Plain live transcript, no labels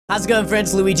How's it going,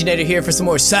 friends? LUIGINATOR here for some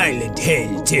more Silent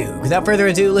Hill 2. Without further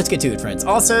ado, let's get to it, friends.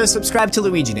 Also, subscribe to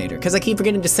LUIGINATOR, because I keep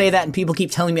forgetting to say that and people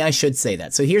keep telling me I should say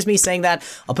that. So here's me saying that.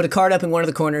 I'll put a card up in one of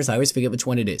the corners. I always forget which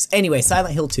one it is. Anyway,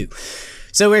 Silent Hill 2.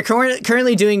 So we're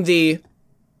currently doing the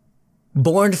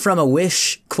Born from a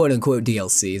Wish, quote-unquote,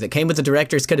 DLC that came with the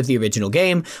director's cut of the original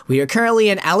game. We are currently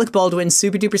in Alec Baldwin's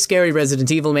super-duper scary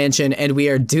Resident Evil mansion, and we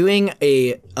are doing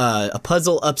a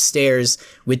puzzle upstairs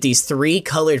with these 3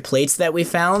 colored plates that we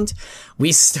found.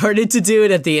 We started to do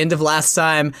it at the end of last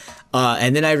time,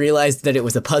 and then I realized that it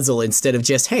was a puzzle instead of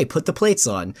just, hey, put the plates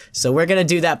on. So we're gonna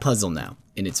do that puzzle now,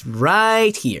 and it's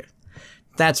right here.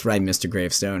 That's right, Mr.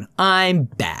 Gravestone. I'm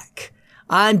back.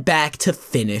 I'm back to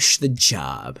finish the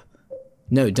job.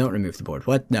 No, don't remove the board.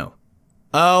 What? No.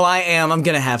 Oh, I am. I'm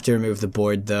gonna have to remove the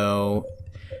board, though.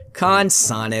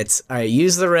 Sonnet. Alright,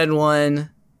 use the red one.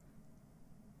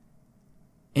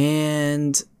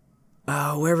 And...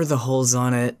 oh, where were the holes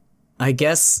on it? I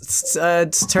guess,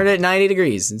 turn it 90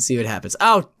 degrees and see what happens.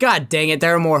 Oh, god dang it,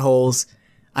 there are more holes.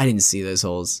 I didn't see those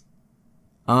holes.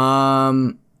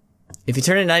 If you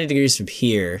turn it 90 degrees from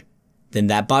here, then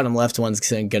that bottom left one's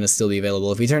gonna still be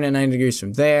available. If you turn it 90 degrees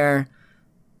from there...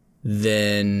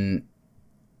 then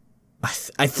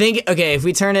I think, okay, if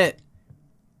we turn it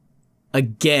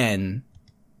again,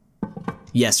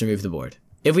 yes, remove the board.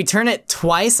 If we turn it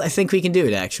twice, I think we can do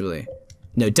it, actually.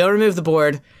 No, don't remove the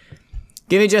board.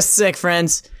 Give me just a sec,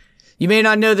 friends. You may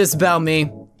not know this about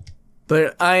me,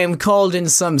 but I am called in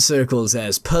some circles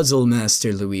as Puzzle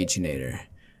Master LUIGINATOR.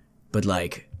 But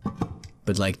like,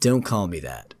 don't call me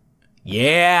that.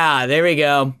 Yeah, there we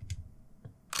go.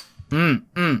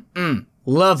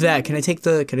 Love that. Can I take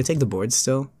the board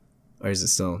still? Or is it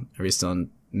still, are we still,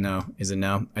 no, is it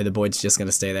no? Are the boards just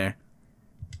gonna stay there?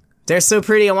 They're so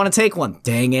pretty, I want to take one.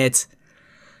 Dang it.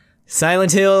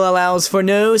 Silent Hill allows for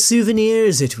no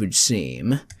souvenirs, it would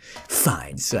seem.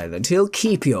 Fine, Silent Hill,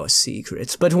 keep your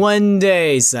secrets. But one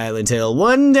day, Silent Hill,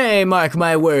 one day, mark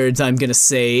my words, I'm gonna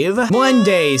save. One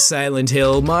day, Silent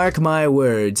Hill, mark my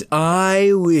words,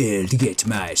 I will get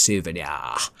my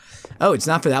souvenir. Oh, it's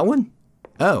not for that one?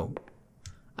 Oh.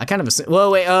 I kind of assume,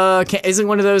 well, wait, isn't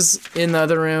one of those in the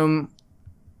other room?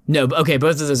 No, okay,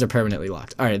 both of those are permanently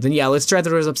locked. Alright, then yeah, let's try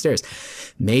the doors upstairs.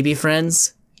 Maybe,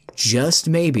 friends, just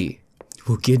maybe,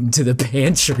 we'll get into the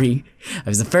pantry. That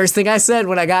was the first thing I said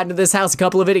when I got into this house a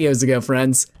couple of videos ago,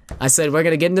 friends. I said, we're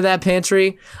gonna get into that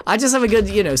pantry. I just have a good,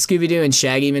 you know, Scooby-Doo and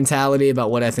Shaggy mentality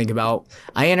about what I think about.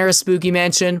 I enter a spooky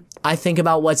mansion, I think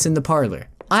about what's in the parlor.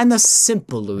 I'm a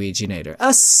simple LUIGINATOR.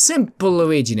 A simple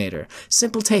LUIGINATOR.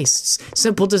 Simple tastes,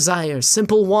 simple desires,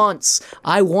 simple wants.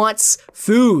 I wants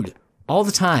food all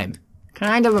the time.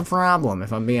 Kind of a problem,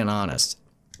 if I'm being honest.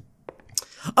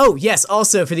 Oh, yes,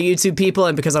 also for the YouTube people,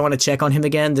 and because I want to check on him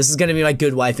again, this is going to be my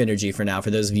good wife energy for now, for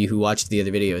those of you who watched the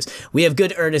other videos. We have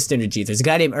good Ernest energy. There's a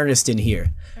guy named Ernest in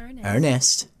here.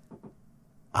 Ernest.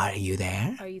 Are you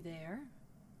there? Are you there?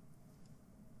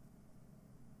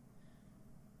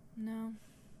 No.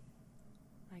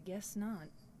 I guess not.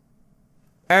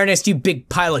 Ernest, you big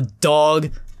pile of dog.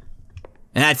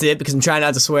 And that's it, because I'm trying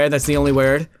not to swear, that's the only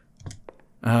word.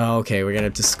 Oh, okay, we're gonna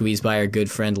have to squeeze by our good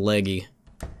friend Leggy.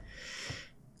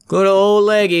 Good old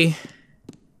Leggy.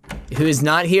 Who is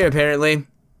not here, apparently.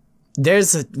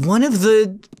 There's one of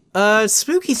the,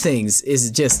 spooky things is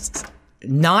just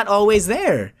not always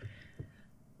there.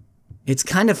 It's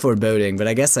kind of foreboding, but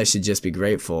I guess I should just be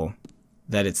grateful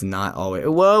that it's not always-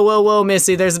 whoa, whoa, whoa,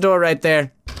 Missy, there's a door right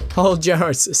there. Hold your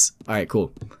horses. Alright,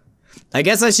 cool. I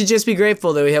guess I should just be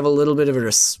grateful that we have a little bit of a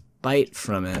respite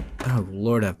from it. Oh,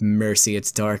 Lord have mercy,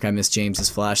 it's dark. I miss James's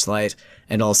flashlight.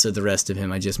 And also the rest of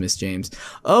him, I just miss James.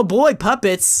 Oh boy,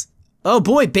 puppets! Oh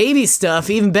boy, baby stuff!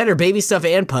 Even better, baby stuff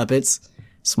and puppets.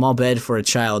 Small bed for a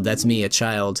child, that's me, a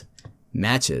child.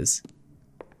 Matches.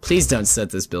 Please don't set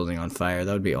this building on fire,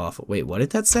 that would be awful. Wait, what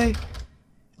did that say?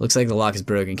 Looks like the lock is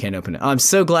broken, can't open it. Oh, I'm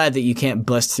so glad that you can't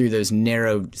bust through those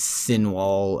narrow, thin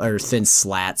wall, or thin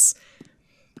slats.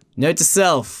 Note to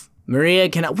self, Maria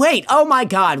cannot- wait, oh my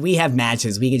god, we have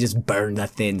matches. We can just burn the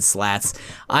thin slats.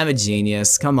 I'm a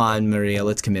genius. Come on, Maria,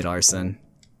 let's commit arson.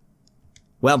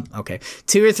 Well, okay.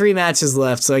 2 or 3 matches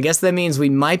left, so I guess that means we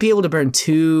might be able to burn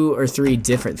 2 or 3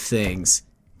 different things.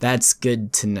 That's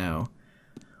good to know.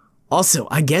 Also,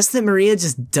 I guess that Maria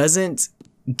just doesn't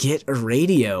get a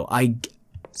radio.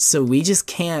 So we just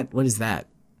can't, what is that?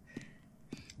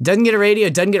 Doesn't get a radio,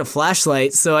 doesn't get a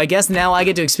flashlight, so I guess now I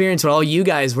get to experience what all you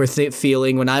guys were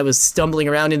feeling when I was stumbling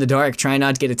around in the dark trying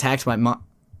not to get attacked by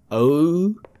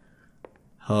Oh,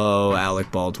 Alec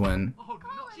Baldwin.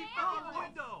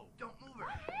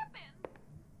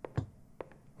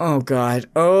 Oh god,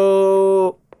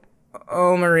 oh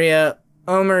Maria.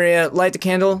 Oh, Maria, light the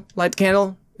candle. Light the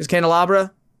candle. There's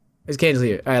candelabra. There's candle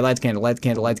here. All right, light the candle. Light the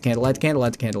candle. Light the candle. Light the candle.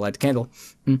 Light the candle. Light the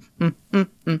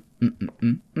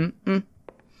candle.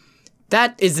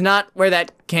 That is not where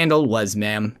that candle was,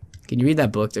 ma'am. Can you read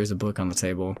that book? There's a book on the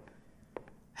table.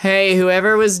 Hey,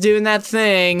 whoever was doing that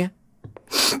thing,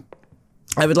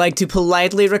 I would like to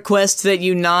politely request that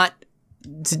you not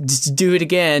do it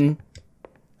again.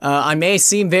 I may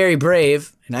seem very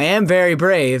brave, and I am very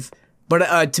brave,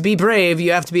 but to be brave,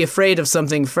 you have to be afraid of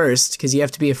something first, because you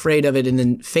have to be afraid of it and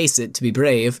then face it to be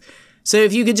brave. So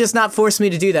if you could just not force me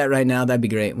to do that right now, that'd be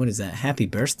great. What is that? Happy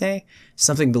birthday?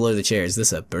 Something below the chair. Is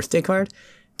this a birthday card?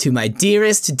 To my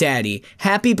dearest daddy,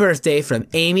 happy birthday from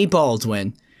Amy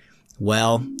Baldwin.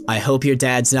 Well, I hope your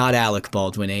dad's not Alec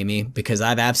Baldwin, Amy, because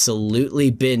I've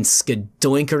absolutely been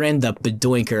skadoinkering the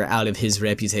bedoinker out of his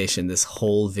reputation this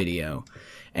whole video.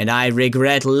 And I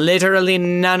regret literally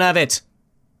none of it.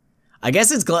 I guess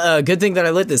it's a good thing that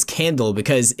I lit this candle,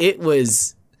 because it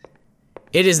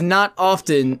is not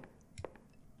often...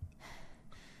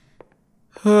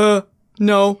 no.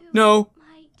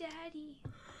 My daddy.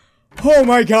 Oh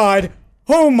my god!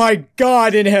 Oh my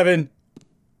god in heaven!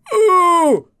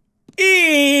 Ooh!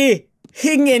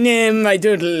 Hing-in-him, I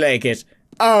don't like it.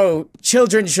 Oh,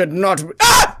 children should not—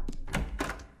 Ah!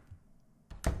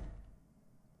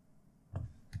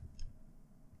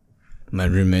 My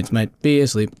roommates might be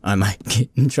asleep. I might get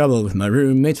in trouble with my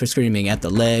roommates for screaming at the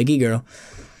leggy girl.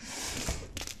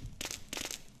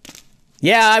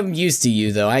 Yeah, I'm used to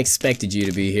you though. I expected you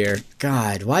to be here.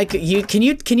 God, why could you— can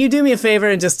you do me a favor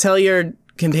and just tell your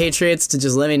compatriots to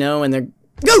just let me know when they're—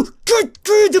 Go!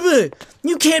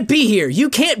 You can't be here. You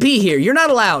can't be here. You're not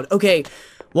allowed. Okay.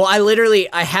 Well,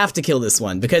 I have to kill this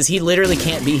one because he literally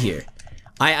can't be here.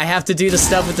 I have to do the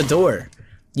stuff with the door.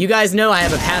 You guys know I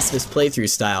have a pacifist playthrough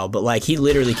style, but like he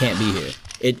literally can't be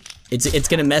here. It's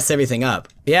gonna mess everything up.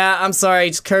 Yeah, I'm sorry.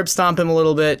 Just curb stomp him a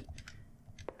little bit.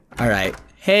 All right.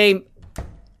 Hey.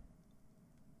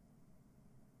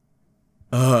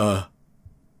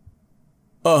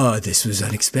 This was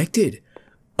unexpected.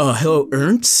 Hello,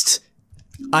 Ernest?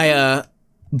 I,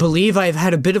 believe I've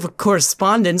had a bit of a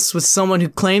correspondence with someone who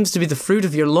claims to be the fruit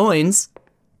of your loins.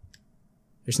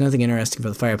 There's nothing interesting for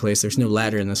the fireplace. There's no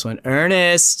ladder in this one.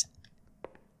 Ernest!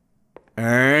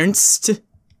 Ernst?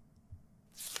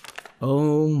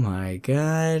 Oh my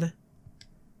god.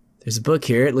 There's a book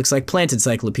here. It looks like Plant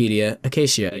Encyclopedia.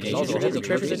 Acacia.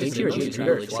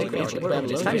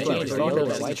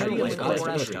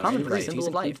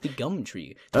 Gum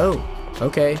tree. Oh,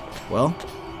 okay. Well.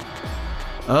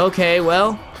 Okay,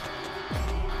 well.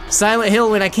 Silent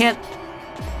Hill when I can't,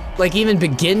 like, even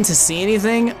begin to see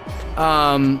anything.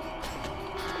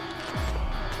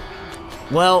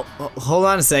 Well, hold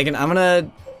on a second. I'm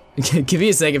gonna give me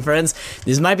a second, friends.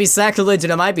 This might be sacrilege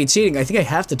and I might be cheating. I think I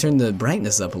have to turn the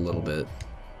brightness up a little bit.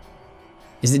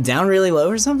 Is it down really low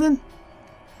or something?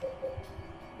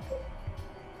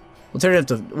 We'll turn it up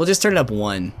to— we'll just turn it up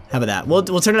 1. How about that?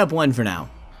 We'll turn it up 1 for now.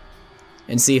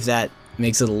 And see if that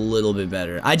makes it a little bit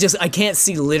better. I can't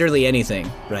see literally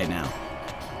anything right now.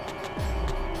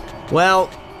 Well,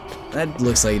 that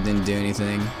looks like it didn't do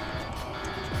anything.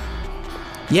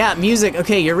 Yeah, music.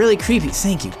 Okay, you're really creepy.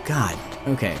 Thank you, God.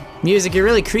 Okay. Music, you're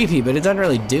really creepy, but it doesn't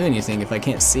really do anything if I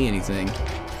can't see anything.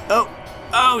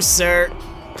 Oh, sir.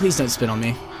 Please don't spit on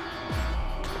me.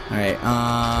 Alright,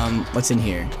 what's in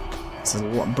here? It's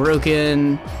a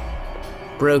broken.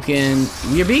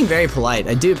 You're being very polite.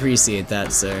 I do appreciate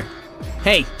that, sir.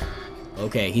 Hey!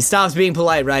 Okay, he stops being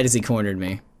polite right as he cornered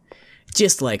me.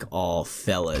 Just like all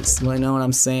fellas. Do I know what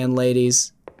I'm saying,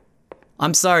 ladies?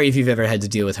 I'm sorry if you've ever had to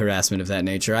deal with harassment of that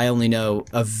nature. I only know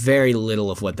a very little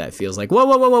of what that feels like. Whoa,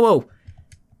 whoa, whoa, whoa, whoa!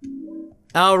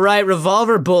 Alright,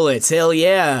 revolver bullets, hell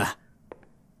yeah!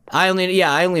 I only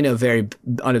know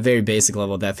on a very basic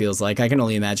level what that feels like. I can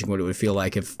only imagine what it would feel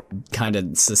like if kind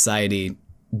of society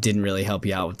didn't really help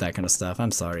you out with that kind of stuff.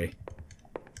 I'm sorry.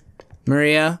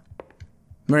 Maria?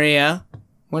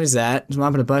 What is that? Is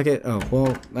mopping a bucket? Oh,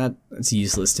 well, that's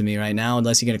useless to me right now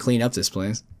unless you're gonna clean up this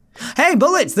place. Hey,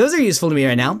 bullets! Those are useful to me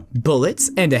right now. Bullets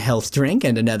and a health drink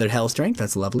and another health drink.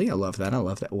 That's lovely. I love that.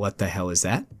 What the hell is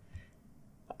that?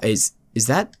 Is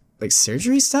that like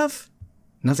surgery stuff?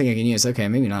 Nothing I can use. Okay,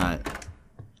 maybe not.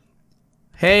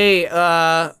 Hey,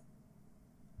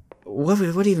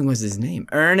 what even was his name?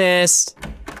 Ernest,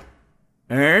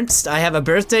 I have a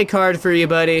birthday card for you,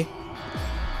 buddy.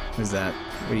 What's that?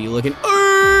 What are you looking?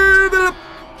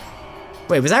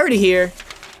 Wait, was I already here?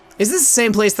 Is this the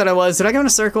same place that I was? Did I go in a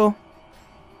circle?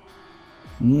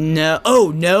 No.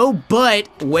 Oh, no, but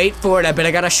wait for it. I bet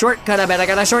I got a shortcut. I bet I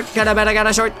got a shortcut. I bet I got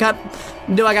a shortcut.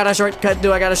 Do I got a shortcut?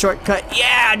 Do I got a shortcut?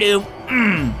 Yeah, I do.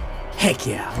 Heck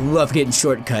yeah. I love getting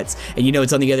shortcuts. And you know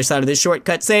what's on the other side of this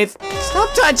shortcut safe?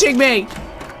 Stop touching me.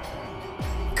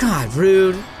 God,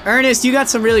 rude. Ernest, you got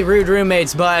some really rude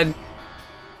roommates, bud.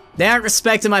 They aren't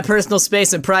respecting my personal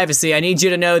space and privacy. I need you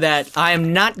to know that I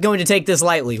am not going to take this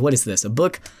lightly. What is this? A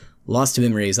book? Lost to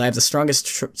memories. I have the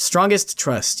strongest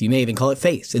trust, you may even call it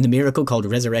faith, in the miracle called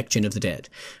resurrection of the dead.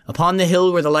 Upon the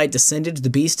hill where the light descended,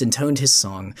 the beast intoned his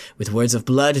song. With words of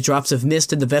blood, drops of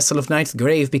mist, and the vessel of night, the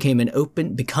grave become an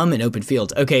open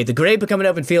field. Okay, the grave become an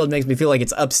open field makes me feel like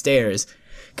it's upstairs.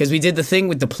 Because we did the thing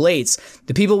with the plates.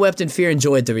 The people wept in fear and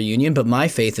joy at the reunion, but my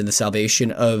faith in the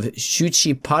salvation of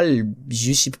Juchipalba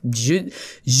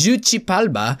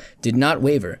did not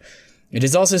waver. It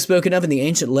is also spoken of in the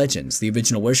ancient legends. The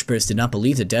original worshippers did not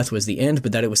believe that death was the end,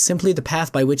 but that it was simply the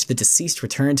path by which the deceased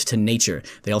returned to nature.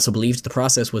 They also believed the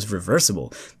process was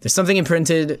reversible. There's something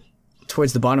imprinted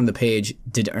towards the bottom of the page.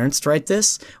 Did Ernst write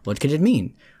this? What could it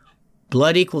mean?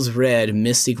 Blood equals red,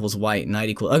 mist equals white, night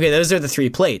equals... Okay, those are the 3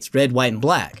 plates. Red, white, and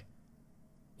black.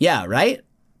 Yeah, right?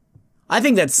 I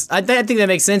think that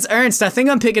makes sense. Ernst, I think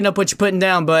I'm picking up what you're putting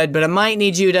down, bud, but I might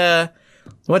need you to...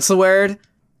 What's the word?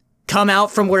 Come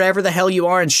out from wherever the hell you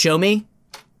are and show me?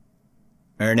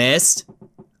 Ernest?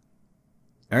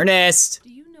 Ernest? Do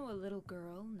you know a little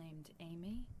girl named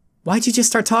Amy? Why'd you just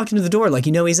start talking to the door like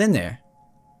you know he's in there?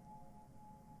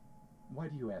 Why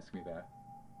do you ask me that?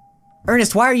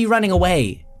 Ernest, why are you running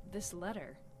away? This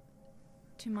letter.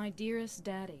 To my dearest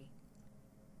daddy.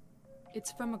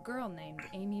 It's from a girl named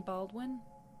Amy Baldwin.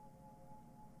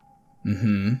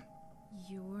 Mm-hmm.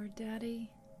 Your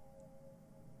daddy?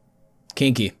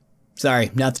 Kinky.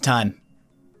 Sorry, not the time.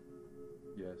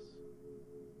 Yes.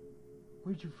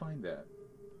 Where'd you find that?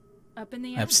 Up in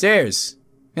the attic. Upstairs.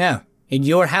 Yeah, in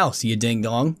your house, you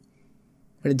ding-dong.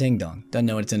 What a ding-dong. Doesn't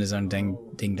know it's in his own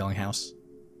ding-dong house.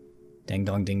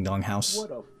 Ding-dong house. What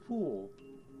a fool.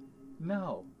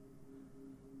 Now,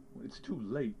 when it's too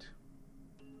late,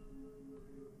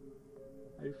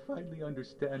 I finally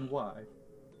understand why.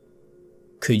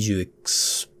 Could you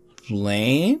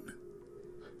explain?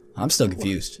 I'm still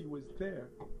confused. Why she was there.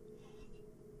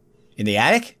 In the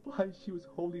attic? Why she was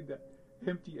holding that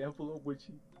empty envelope when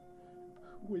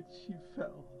she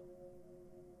fell.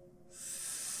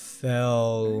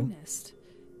 Fell. Ernest.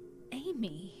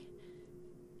 Amy.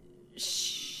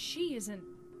 She isn't...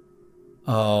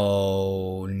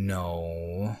 Oh,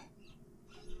 no.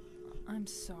 I'm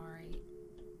sorry.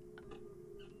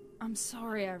 I'm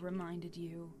sorry I reminded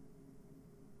you.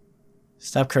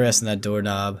 Stop caressing that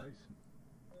doorknob.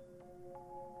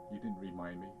 You didn't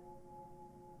remind me.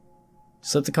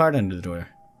 Slip the card under the door.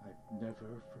 I've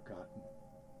never forgotten.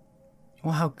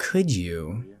 Well, how could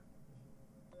you?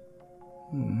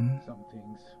 Maria. Some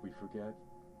things we forget, and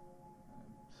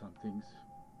some things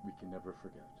we can never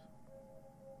forget.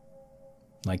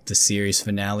 Like the series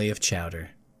finale of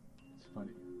Chowder. It's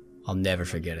funny. I'll never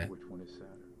forget it. Which one is sadder?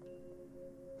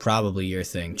 Probably your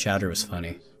thing. Chowder was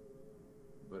funny.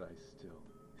 But I still...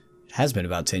 It has been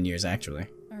about 10 years, actually.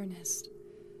 Ernest.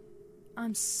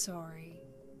 I'm sorry.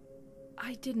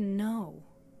 I didn't know.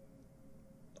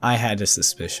 I had a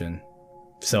suspicion.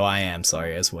 So I am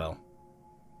sorry as well.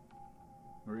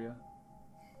 Maria,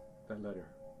 that letter.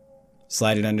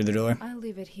 Slide it under the door. I'll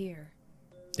leave it here.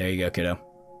 There you go, kiddo.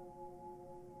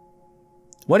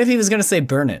 What if he was gonna say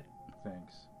burn it?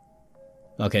 Thanks.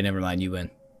 Okay, never mind. You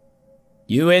win.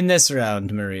 You win this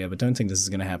round, Maria, but don't think this is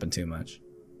gonna happen too much.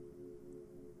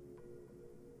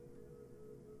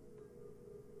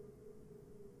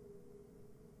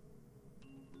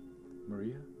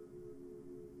 Maria?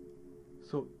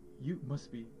 So you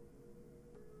must be...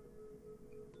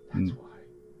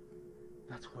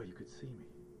 That's why you could see me.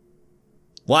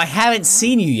 Well, I haven't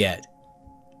seen you yet.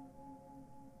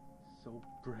 So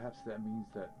perhaps that means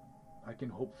that I can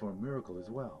hope for a miracle as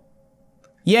well.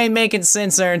 You ain't making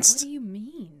sense, What Ernst. do you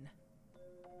mean?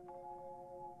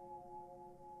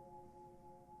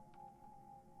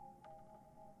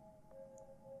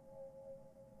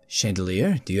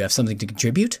 Chandelier, do you have something to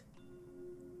contribute?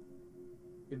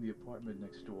 In the apartment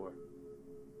next door,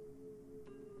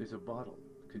 there's a bottle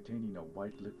containing a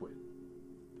white liquid.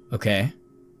 Okay.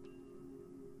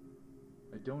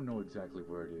 I don't know exactly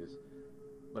where it is,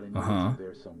 but I know it's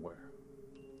there somewhere.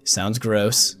 Sounds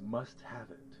gross. I must have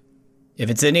it. If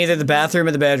it's in either the bathroom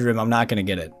or the bedroom, I'm not gonna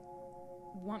get it.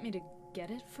 Want me to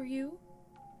get it for you?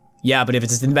 Yeah, but if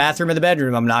it's in the bathroom or the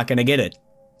bedroom, I'm not gonna get it.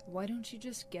 Why don't you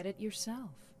just get it yourself?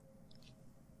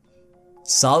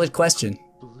 Solid question.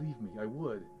 Believe me, I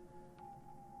would.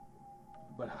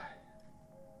 But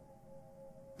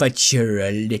but you're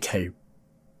a little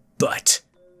butt.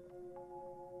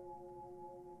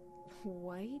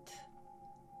 White?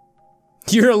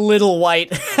 You're a little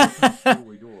white.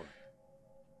 Doorway door.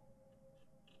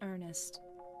 Ernest,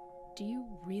 do you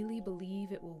really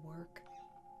believe it will work?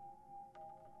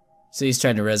 So he's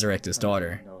trying to resurrect his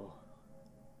daughter. No.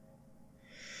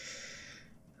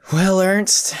 Well,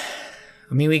 Ernst,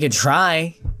 I mean, we could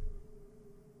try.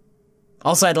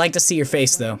 Also, I'd like to see your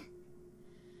face, though.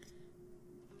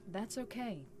 That's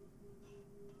okay.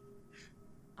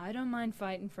 I don't mind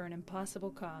fighting for an impossible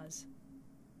cause.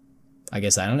 I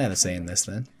guess I don't have a say in this,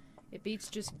 then. It beats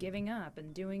just giving up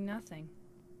and doing nothing.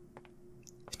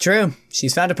 True.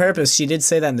 She's found a purpose. She did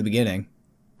say that in the beginning.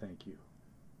 Thank you.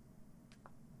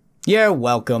 You're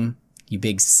welcome, you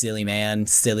big silly man,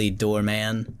 silly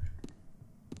doorman.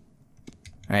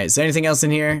 Alright, is there anything else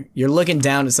in here? You're looking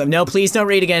down at something. No, please don't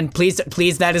read again. Please,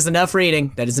 please, that is enough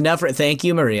reading. That is enough. Thank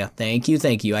you, Maria. Thank you,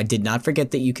 thank you. I did not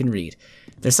forget that you can read.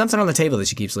 There's something on the table that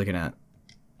she keeps looking at.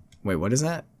 Wait, what is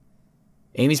that?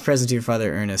 Amy's present to your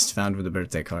father, Ernest, found with a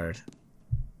birthday card.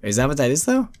 Is that what that is,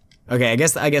 though? Okay, I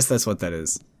guess that's what that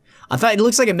is. I thought it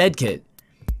looks like a med kit.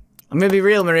 I'm gonna be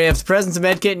real, Maria. If the present's a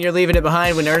med kit and you're leaving it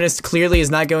behind when Ernest clearly is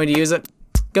not going to use it,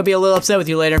 gonna be a little upset with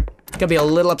you later. Gonna be a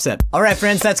little upset. Alright,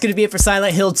 friends, that's gonna be it for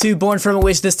Silent Hill 2, Born from a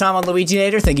Wish, this time on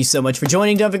LUIGINATOR. Thank you so much for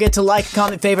joining. Don't forget to like,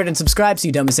 comment, favorite, and subscribe so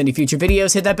you don't miss any future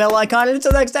videos. Hit that bell icon, and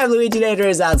until next time, LUIGINATOR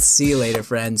is out. See you later,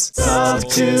 friends. Sub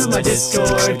to my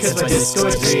Discord, cause my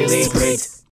Discord's really great.